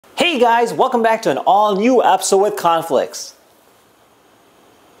Hey guys, welcome back to an all-new episode with Conflicts.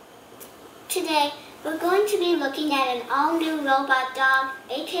 Today, we're going to be looking at an all-new robot dog,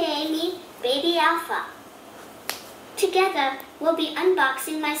 aka me, BabyAlpha. Together, we'll be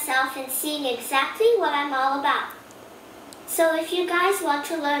unboxing myself and seeing exactly what I'm all about. So if you guys want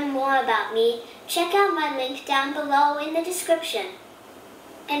to learn more about me, check out my link down below in the description.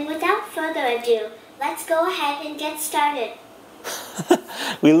 And without further ado, let's go ahead and get started.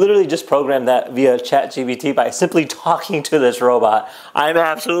 We literally just programmed that via ChatGPT by simply talking to this robot. I'm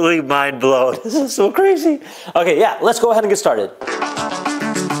absolutely mind blown. This is so crazy. Okay, yeah, let's go ahead and get started.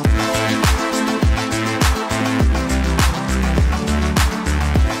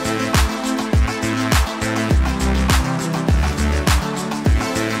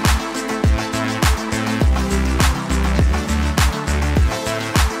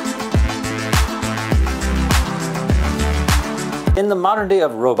 In the modern day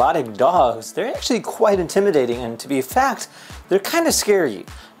of robotic dogs, they're actually quite intimidating, and to be a fact, they're kind of scary.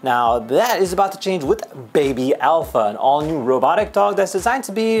 Now, that is about to change with BabyAlpha, an all-new robotic dog that's designed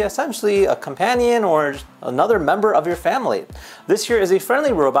to be essentially a companion or another member of your family. This here is a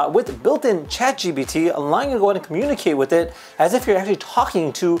friendly robot with built-in ChatGPT, allowing you to go ahead and communicate with it as if you're actually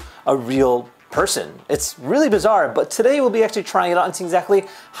talking to a real person. It's really bizarre, but today we'll be actually trying it out and seeing exactly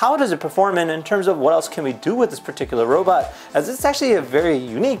how does it perform and in terms of what else can we do with this particular robot, as it's actually a very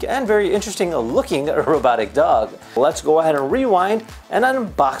unique and very interesting looking robotic dog. Let's go ahead and rewind and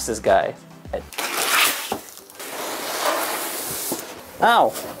unbox this guy.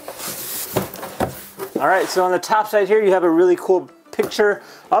 Ow. Alright, so on the top side here you have a really cool picture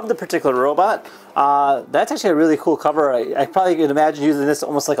of the particular robot. That's actually a really cool cover. I probably could imagine using this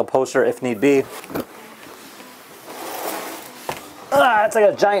almost like a poster if need be. It's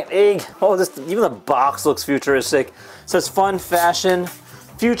like a giant egg. Oh, even the box looks futuristic. It says Fun Fashion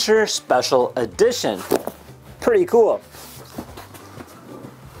Future Special Edition. Pretty cool.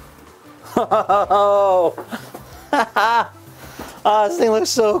 Oh, this thing looks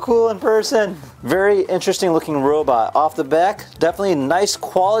so cool in person. Very interesting looking robot. Off the back, definitely nice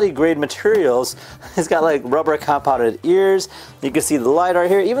quality grade materials. It's got like rubber compounded ears. You can see the LiDAR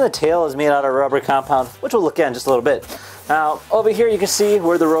here. Even the tail is made out of rubber compound, which we'll look at in just a little bit. Now, over here you can see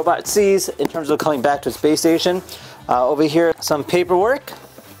where the robot sees in terms of coming back to its base station. Over here, some paperwork,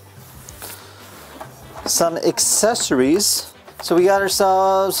 some accessories. So we got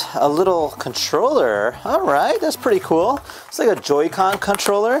ourselves a little controller. All right, that's pretty cool. It's like a Joy-Con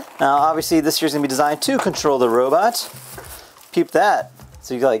controller. Now, obviously, this year's gonna be designed to control the robot. Peep that.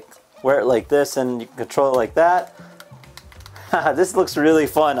 So you like wear it like this, and you can control it like that. This looks really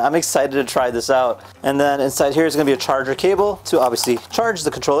fun. I'm excited to try this out. And then inside here is gonna be a charger cable to obviously charge the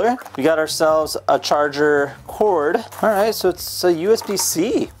controller. We got ourselves a charger cord. All right, so it's a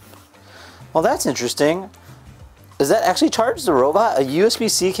USB-C. Well, that's interesting. Does that actually charge the robot? A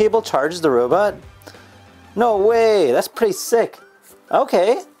USB-C cable charges the robot? No way, that's pretty sick.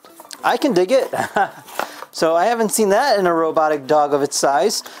 Okay, I can dig it. So I haven't seen that in a robotic dog of its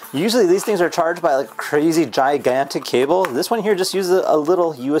size. Usually these things are charged by like a crazy gigantic cable. This one here just uses a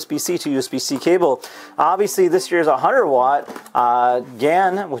little USB-C to USB-C cable. Obviously this year is a 100 watt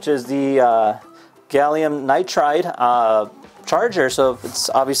GaN, which is the gallium nitride charger, so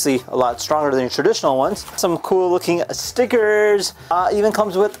it's obviously a lot stronger than your traditional ones. Some cool looking stickers. Even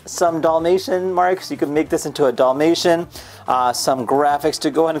comes with some Dalmatian marks. You can make this into a Dalmatian. Some graphics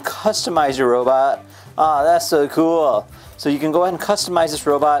to go ahead and customize your robot. That's so cool. So you can go ahead and customize this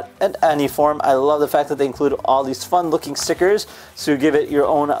robot in any form. I love the fact that they include all these fun looking stickers, so you give it your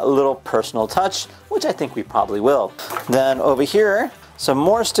own little personal touch, which I think we probably will. Then over here, some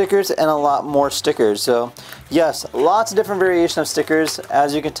more stickers and a lot more stickers. So yes, lots of different variation of stickers.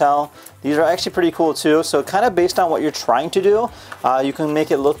 As you can tell, these are actually pretty cool too. So kind of based on what you're trying to do, you can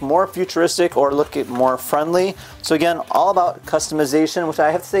make it look more futuristic or look it more friendly. So again, all about customization, which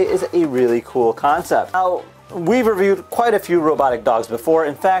I have to say is a really cool concept. Now, we've reviewed quite a few robotic dogs before.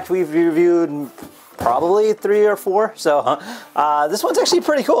 In fact, we've reviewed probably 3 or 4. So this one's actually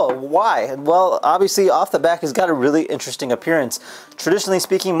pretty cool. Why? Well, obviously off the back it's got a really interesting appearance. Traditionally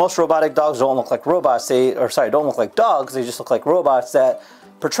speaking, most robotic dogs don't look like robots. Don't look like dogs. They just look like robots that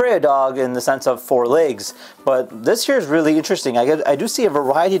portray a dog in the sense of 4 legs. But this here is really interesting. I do see a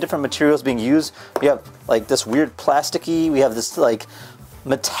variety of different materials being used. We have like this weird plasticky, we have this like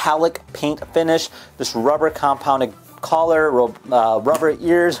metallic paint finish, this rubber compounded collar, rubber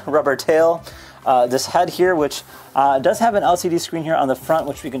ears, rubber tail. This head here, which does have an LCD screen here on the front,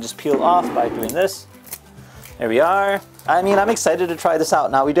 which we can just peel off by doing this. There we are. I mean, I'm excited to try this out.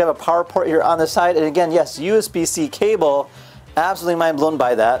 Now we do have a power port here on the side, and again, yes, USB-C cable Absolutely mind blown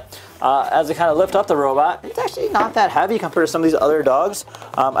by that. As I kind of lift up the robot, it's actually not that heavy compared to some of these other dogs.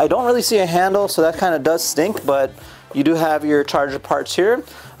 I don't really see a handle, so that kind of does stink, but you do have your charger parts here,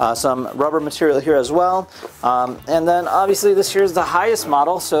 some rubber material here as well. And then obviously this here is the highest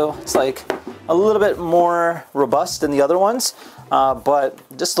model, so it's like a little bit more robust than the other ones. But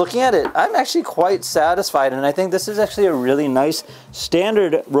just looking at it, I'm actually quite satisfied, and I think this is actually a really nice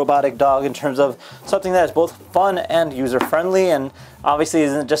standard robotic dog in terms of something that is both fun and user-friendly, and obviously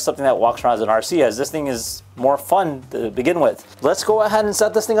isn't just something that walks around as an RC, as this thing is more fun to begin with. Let's go ahead and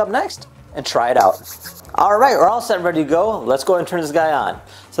set this thing up next and try it out. All right, we're all set and ready to go. Let's go ahead and turn this guy on.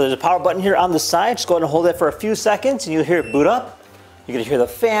 So there's a power button here on the side. Just go ahead and hold it for a few seconds and you'll hear it boot up. You can hear the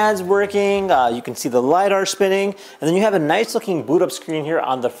fans working, you can see the LiDAR spinning, and then you have a nice looking boot up screen here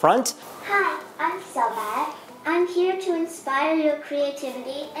on the front. Hi, I'm Selbad. I'm here to inspire your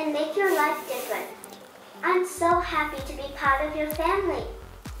creativity and make your life different. I'm so happy to be part of your family.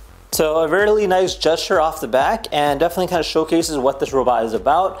 So a really nice gesture off the back, and definitely kind of showcases what this robot is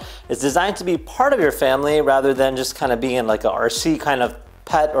about. It's designed to be part of your family rather than just kind of being like a RC kind of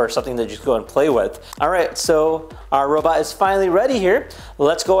pet or something that you can go and play with. All right, so our robot is finally ready here.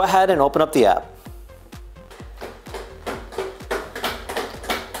 Let's go ahead and open up the app.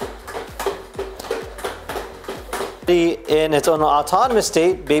 In its own autonomous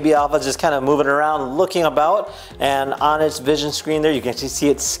state, BabyAlpha is just kind of moving around, looking about, and on its vision screen there, you can actually see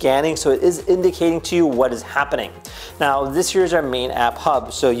it scanning, so it is indicating to you what is happening. Now, this here is our main app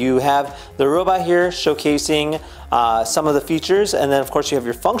hub. So you have the robot here showcasing some of the features, and then of course you have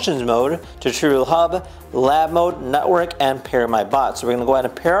your functions mode, tutorial hub, lab mode, network, and pair my bot. So we're gonna go ahead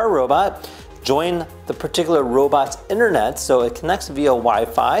and pair our robot, join the particular robot's internet, so it connects via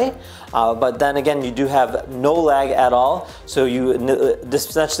Wi-Fi, but then again you do have no lag at all. So this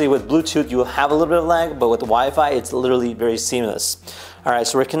essentially with Bluetooth you will have a little bit of lag, but with Wi-Fi it's literally very seamless. All right,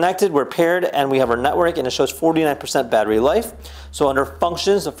 so we're connected, we're paired, and we have our network, and it shows 49% battery life. So under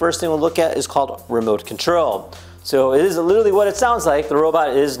functions, the first thing we'll look at is called remote control. So it is literally what it sounds like. The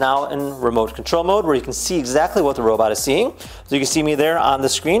robot is now in remote control mode, where you can see exactly what the robot is seeing. So you can see me there on the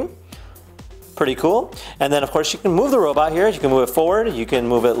screen. Pretty cool. And then of course you can move the robot here. You can move it forward, you can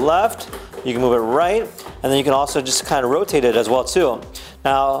move it left, you can move it right, and then you can also just kind of rotate it as well too.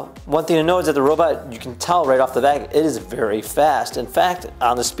 Now, one thing to know is that the robot, you can tell right off the bat, it is very fast. In fact,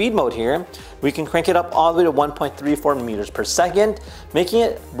 on the speed mode here, we can crank it up all the way to 1.34 meters per second, making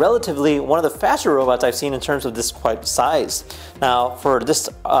it relatively one of the faster robots I've seen in terms of this quite size. Now, for this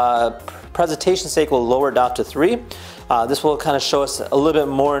presentation's sake, we'll lower it down to 3. This will kind of show us a little bit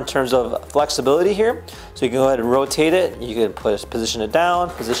more in terms of flexibility here. So you can go ahead and rotate it. You can position it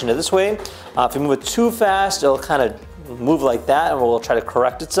down, position it this way. If you move it too fast, it'll kind of move like that and will try to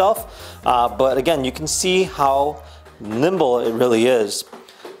correct itself. But again, you can see how nimble it really is.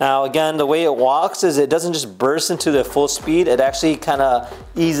 Now again, the way it walks is it doesn't just burst into the full speed, it actually kind of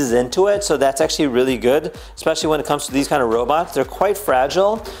eases into it, so that's actually really good, especially when it comes to these kind of robots. They're quite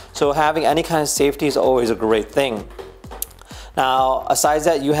fragile, so having any kind of safety is always a great thing. Now, aside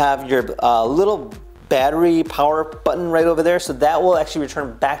that, you have your little battery power button right over there, so that will actually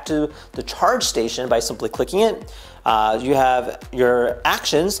return back to the charge station by simply clicking it. You have your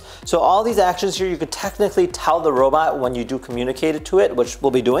actions. So all these actions here, you could technically tell the robot when you do communicate it to it, which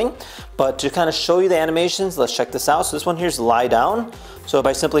we'll be doing. But to kind of show you the animations, let's check this out. So this one here is lie down. So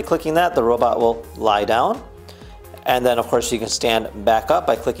by simply clicking that, the robot will lie down. And then of course you can stand back up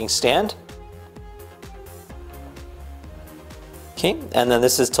by clicking stand. Okay, and then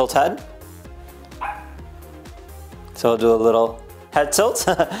this is tilt head. So we'll do a little head tilt.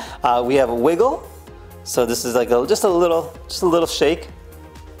 We have a wiggle. So this is like just a little shake.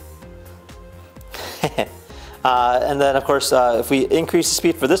 And then of course, if we increase the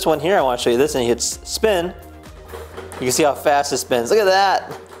speed for this one here, I want to show you this, and it hits spin. You can see how fast it spins. Look at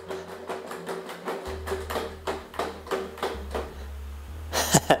that.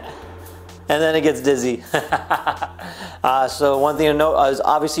 And then it gets dizzy. So one thing to note is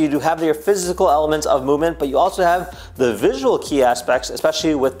obviously you do have your physical elements of movement, but you also have the visual key aspects,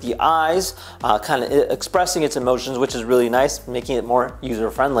 especially with the eyes kind of expressing its emotions, which is really nice, making it more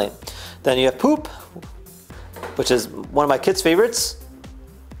user-friendly. Then you have poop, which is one of my kids' favorites.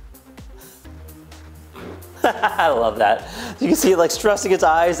 I love that. You can see it like stressing its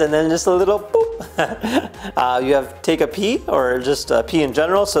eyes and then just a little boop. You have take a pee, or just pee in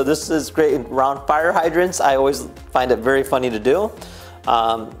general. So this is great around fire hydrants. I always find it very funny to do.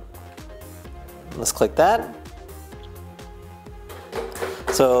 Let's click that.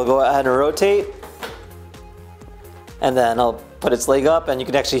 So I'll go ahead and rotate. And then I'll put its leg up and you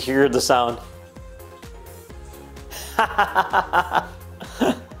can actually hear the sound.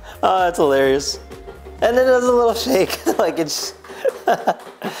 Oh, that's hilarious. And it does a little shake, like it's,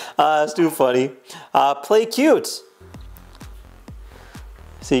 it's too funny. Play cute.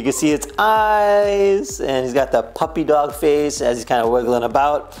 So you can see its eyes, and he's got the puppy dog face as he's kind of wiggling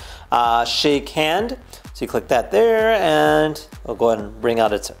about. Shake hand. So you click that there, and we'll go ahead and bring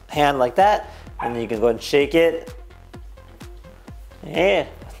out its hand like that, and then you can go ahead and shake it. Yeah,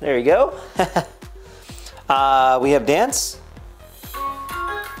 there you go. We have dance.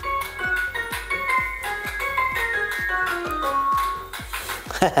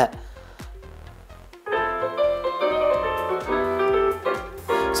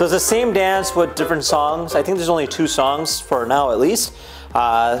 So it's the same dance with different songs. I think there's only 2 songs for now at least.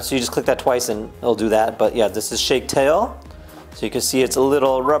 So you just click that twice and it'll do that. But yeah, this is shake tail. So you can see it's a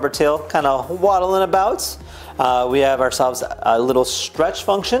little rubber tail kind of waddling about. We have ourselves a little stretch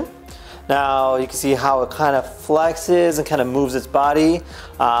function. Now you can see how it kind of flexes and kind of moves its body.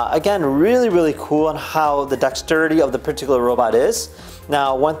 Again, really cool on how the dexterity of the particular robot is.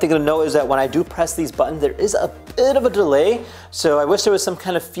 Now, one thing to note is that when I do press these buttons, there is a bit of a delay. So I wish there was some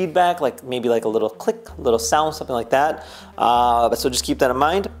kind of feedback, like maybe like a little click, a little sound, something like that. So just keep that in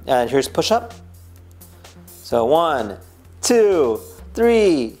mind. And here's push up. So 1, 2,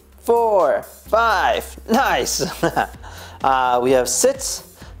 3, 4, 5. Nice. We have sit.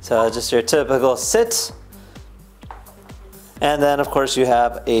 So just your typical sit. And then of course you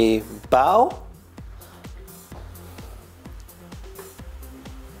have a bow.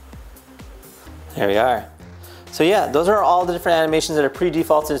 There we are. So yeah, those are all the different animations that are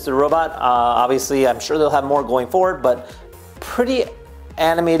pre-defaulted into the robot. Obviously, I'm sure they'll have more going forward, but pretty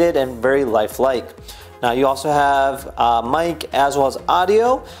animated and very lifelike. Now you also have mic as well as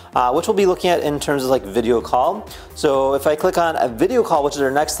audio, which we'll be looking at in terms of like video call. So if I click on a video call, which is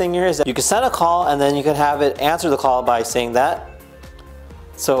our next thing here, is that you can send a call and then you can have it answer the call by saying that.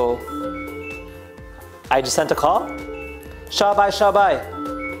 So I just sent a call. Shabai, Shabai.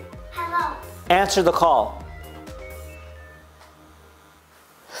 Hello. Answer the call.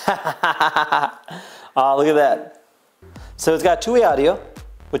 Oh, look at that. So it's got two-way audio,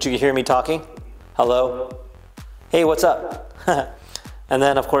 which you can hear me talking. Hello. Hey, what's up? And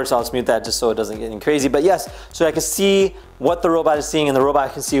then of course I'll just mute that just so it doesn't get any crazy. But yes, so I can see what the robot is seeing and the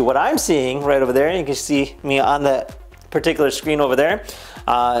robot can see what I'm seeing right over there. And you can see me on that particular screen over there.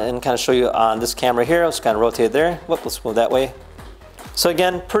 And kind of show you on this camera here. Let's kind of rotate there. Whoop, let's move that way. So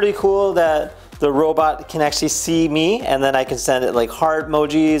again, pretty cool that the robot can actually see me, and then I can send it like heart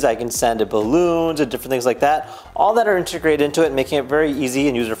emojis, I can send it balloons and different things like that. All that are integrated into it, making it very easy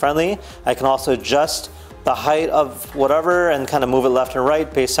and user-friendly. I can also adjust the height of whatever and kind of move it left and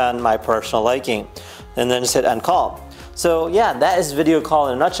right based on my personal liking. And then just hit end call. So yeah, that is video call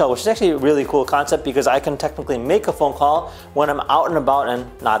in a nutshell, which is actually a really cool concept because I can technically make a phone call when I'm out and about and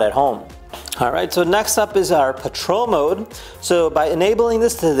not at home. All right, so next up is our patrol mode. So by enabling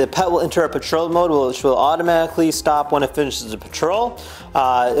this, the pet will enter a patrol mode, which will automatically stop when it finishes the patrol.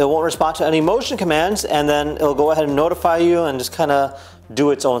 It won't respond to any motion commands, and then it'll go ahead and notify you and just kind of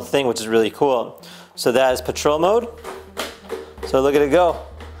do its own thing, which is really cool. So that is patrol mode. So look at it go.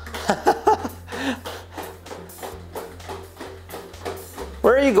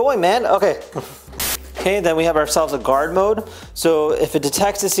 Where are you going, man? Okay. Okay, then we have ourselves a guard mode. So if it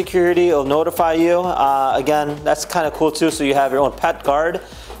detects the security, it'll notify you. Again, that's kind of cool too. So you have your own pet guard,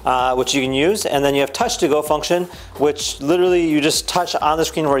 which you can use. And then you have touch to go function, which literally you just touch on the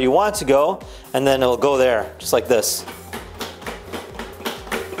screen where you want it to go, and then it'll go there, just like this.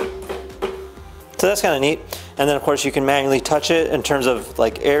 So that's kind of neat. And then of course you can manually touch it in terms of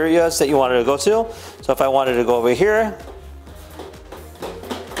like areas that you wanted to go to. So if I wanted to go over here,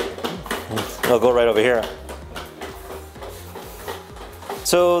 it'll go right over here.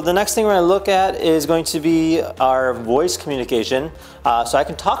 So the next thing we're going to look at is going to be our voice communication. So I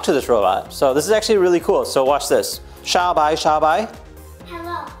can talk to this robot. So this is actually really cool. So watch this. Shabai, Shabai.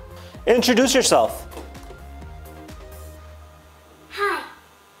 Hello. Introduce yourself. Hi.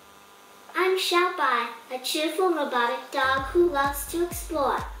 I'm Xiaobai, a cheerful robotic dog who loves to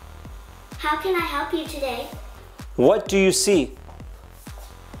explore. How can I help you today? What do you see?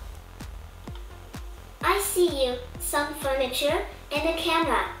 I see you, some furniture, and a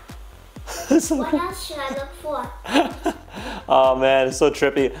camera. What else should I look for? Oh man, it's so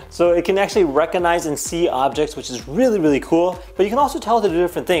trippy. So it can actually recognize and see objects, which is really cool. But you can also tell it to do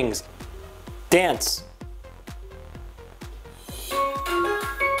different things. Dance.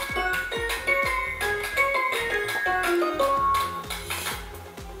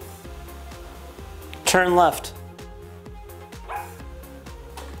 Turn left.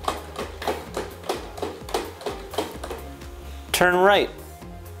 turn right.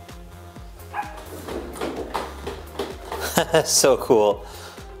 So cool.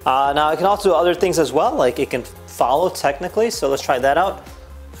 Now it can also do other things as well, like it can follow technically, so let's try that out.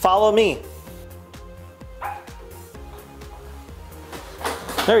 Follow me.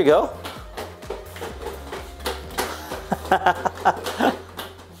 There you go.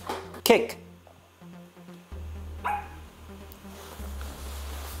 Kick.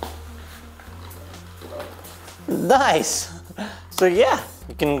 Nice. So yeah,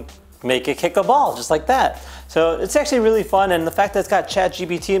 you can make it kick a ball just like that. So it's actually really fun, and the fact that it's got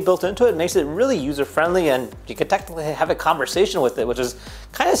ChatGPT built into it makes it really user-friendly, and you can technically have a conversation with it, which is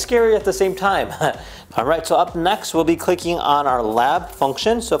kind of scary at the same time. All right, so up next we'll be clicking on our lab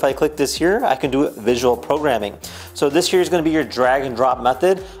function. So if I click this here, I can do visual programming. So this here is going to be your drag and drop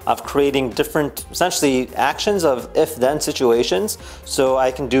method of creating different, essentially, actions of if-then situations. So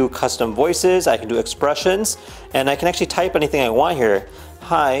I can do custom voices, I can do expressions, and I can actually type anything I want here.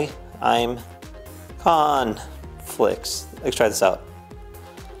 Hi, I'm conflicts. Let's try this out.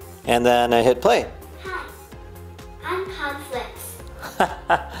 And then I hit play. Hi, I'm conflicts.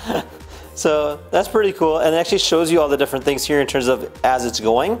 So that's pretty cool, and it actually shows you all the different things here in terms of as it's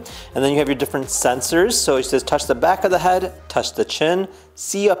going. And then you have your different sensors. So it says touch the back of the head, touch the chin,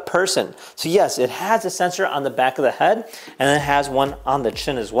 see a person. So yes, it has a sensor on the back of the head, and it has one on the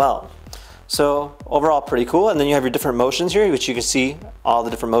chin as well. So overall pretty cool. And then you have your different motions here, which you can see all the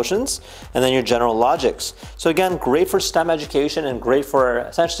different motions, and then your general logics. So again, great for STEM education and great for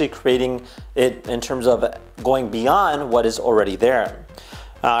essentially creating it in terms of going beyond what is already there.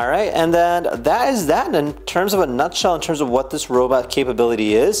 All right, and then that is that in terms of a nutshell, in terms of what this robot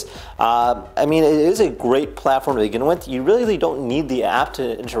capability is. I mean, it is a great platform to begin with. You really don't need the app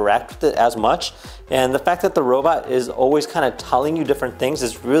to interact with it as much. And the fact that the robot is always kind of telling you different things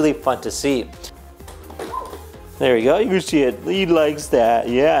is really fun to see. There you go, you can see it, he likes that.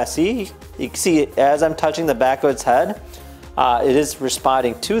 Yeah, see? You can see as I'm touching the back of its head, it is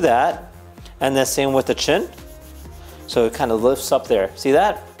responding to that. And the same with the chin. So it kind of lifts up there. See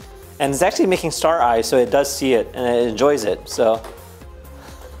that? And it's actually making star eyes, so it does see it and it enjoys it. So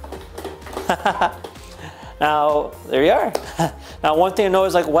now there you are. Now one thing to know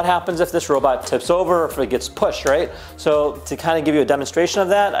is like what happens if this robot tips over or if it gets pushed, right? So to kind of give you a demonstration of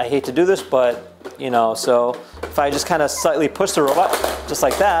that, I hate to do this, but you know, so if I just kind of slightly push the robot just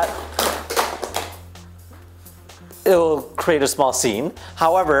like that, it'll create a small scene.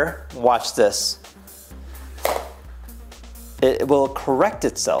 However, watch this. It will correct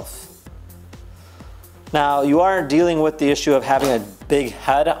itself. Now you are dealing with the issue of having a big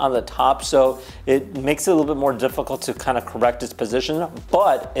head on the top, so it makes it a little bit more difficult to kind of correct its position,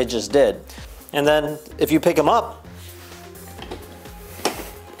 but it just did. And then if you pick him up,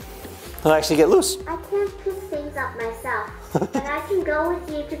 he'll actually get loose. I can't pick things up myself, but I can go with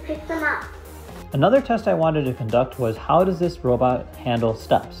you to pick them up. Another test I wanted to conduct was how does this robot handle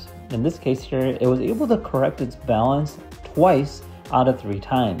steps? In this case here, it was able to correct its balance twice out of 3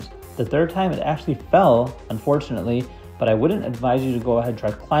 times. The third time it actually fell, unfortunately, but I wouldn't advise you to go ahead and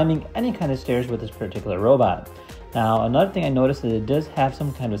try climbing any kind of stairs with this particular robot. Now, another thing I noticed is it does have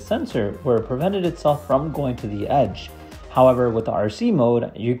some kind of sensor where it prevented itself from going to the edge. However, with the RC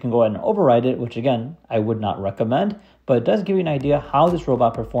mode, you can go ahead and override it, which again, I would not recommend, but it does give you an idea how this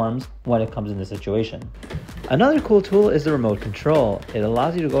robot performs when it comes in this situation. Another cool tool is the remote control. It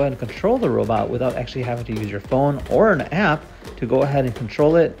allows you to go ahead and control the robot without actually having to use your phone or an app to go ahead and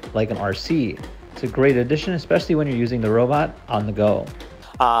control it like an RC. It's a great addition, especially when you're using the robot on the go.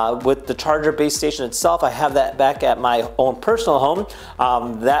 With the charger base station itself, I have that back at my own personal home.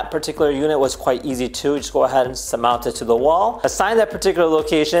 That particular unit was quite easy too. Just go ahead and mount it to the wall, assign that particular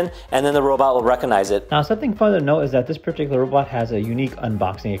location, and then the robot will recognize it. Now, something fun to note is that this particular robot has a unique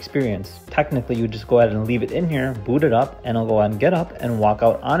unboxing experience. Technically, you just go ahead and leave it in here, boot it up, and it'll go ahead and get up and walk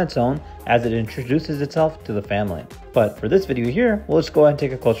out on its own as it introduces itself to the family. But for this video here, we'll just go ahead and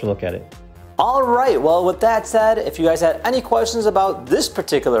take a closer look at it. All right, well, with that said, if you guys had any questions about this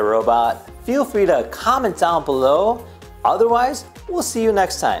particular robot, feel free to comment down below. Otherwise, we'll see you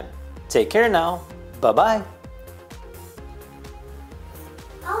next time. Take care now. Bye-bye.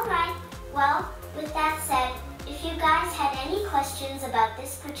 All right, well, with that said, if you guys had any questions about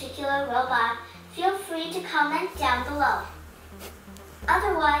this particular robot, feel free to comment down below.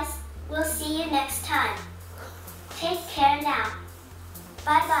 Otherwise, we'll see you next time. Take care now.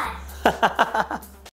 Bye-bye.